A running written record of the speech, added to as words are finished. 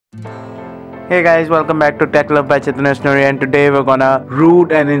Hey guys, welcome back to Tech Love by Chaitanya, and today we're gonna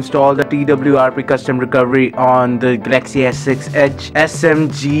root and install the TWRP custom recovery on the Galaxy S6 Edge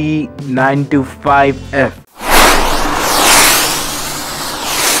G925F.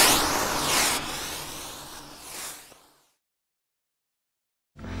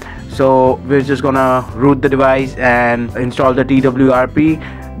 So we're just gonna root the device and install the TWRP.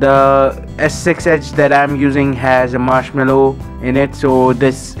 The S6 Edge that I'm using has a Marshmallow in it, so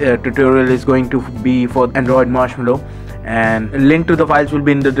this tutorial is going to be for Android Marshmallow, and a link to the files will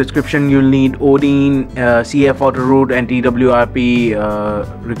be in the description. You'll need Odin, CF auto root and TWRP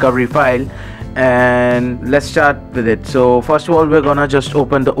recovery file, and let's start with it. So first of all, we're gonna just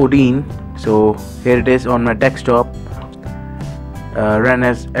open the Odin. So here it is on my desktop, run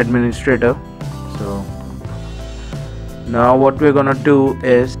as administrator. So now what we're gonna do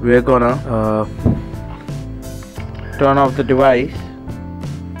is we're gonna turn off the device,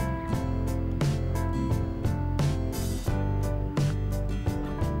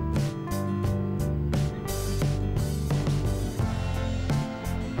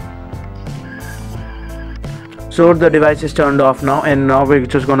 so the device is turned off now, and now we're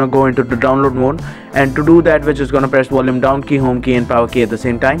just gonna go into the download mode. And to do that, we're just gonna press volume down key, home key and power key at the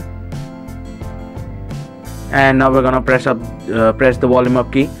same time. And now we're gonna press the volume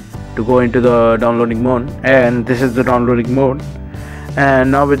up key to go into the downloading mode, and this is the downloading mode.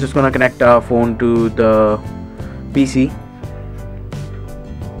 And now we're just gonna connect our phone to the PC.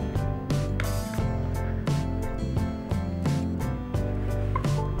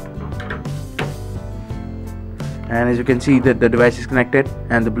 And as you can see that the device is connected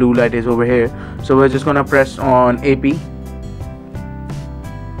and the blue light is over here, so we're just gonna press on AP,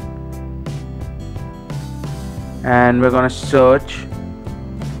 and we're gonna search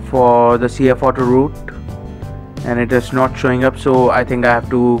for the CF auto root, and it is not showing up, so I think I have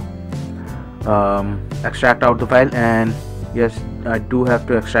to extract out the file. And yes, I do have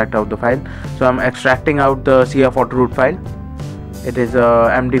to extract out the file, so I'm extracting out the CF auto root file. It is a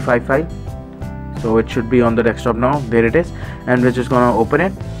MD5 file, so it should be on the desktop now. There it is, and we're just gonna open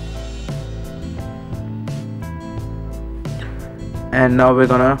it. And now we're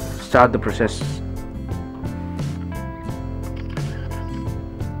gonna start the process.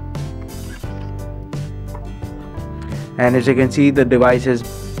 And as you can see, the device is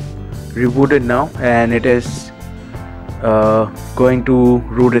rebooted now, and it is going to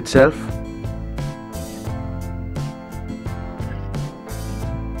root itself.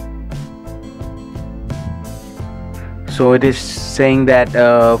 So it is saying that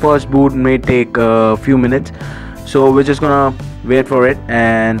first boot may take a few minutes, so we're just gonna wait for it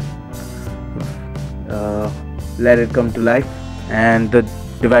and let it come to life. And the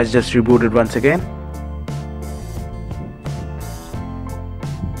device just rebooted once again.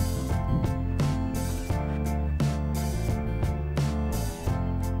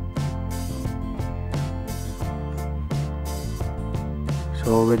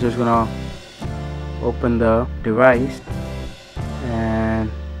 So we're just gonna open the device,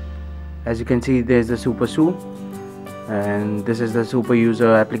 and as you can see, there's the Super SU, and this is the Super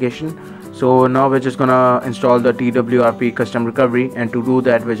User application. So now we're just gonna install the TWRP custom recovery, and to do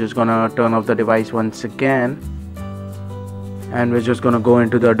that, we're just gonna turn off the device once again, and we're just gonna go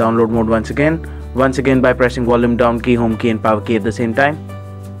into the download mode once again by pressing volume down key, home key and power key at the same time.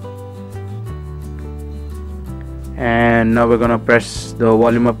 And now we're gonna press the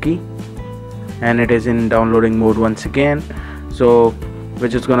volume up key, and it is in downloading mode once again. So we're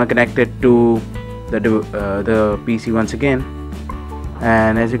just gonna connect it to the PC once again,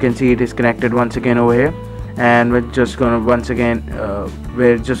 and as you can see, it is connected once again over here. And we're just gonna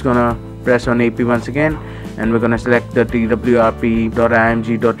press on AP once again, and we're gonna select the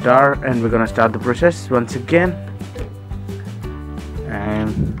twrp.img.tar, and we're gonna start the process once again.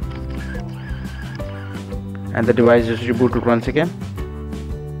 And the device is rebooted once again.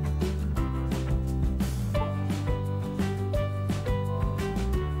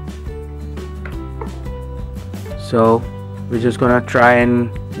 So we're just gonna try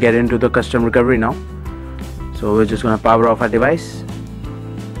and get into the custom recovery now. So we're just gonna power off our device,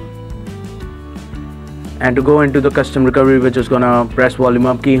 and to go into the custom recovery, we're just gonna press volume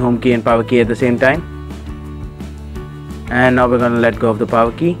up key, home key and power key at the same time. And now we're gonna let go of the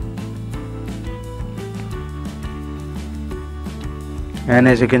power key, and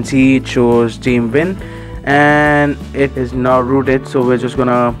as you can see, it shows team win, and it is now rooted. So we're just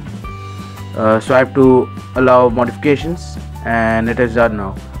gonna swipe to allow modifications, and it is done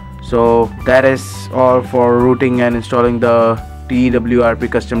now. So that is all for rooting and installing the TWRP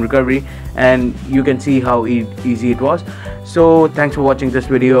custom recovery. and you can see how easy it was. So thanks for watching this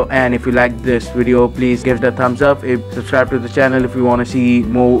video, and if you like this video, please give it a thumbs up. Subscribe to the channel if you want to see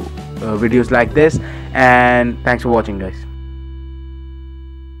more videos like this, and thanks for watching, guys.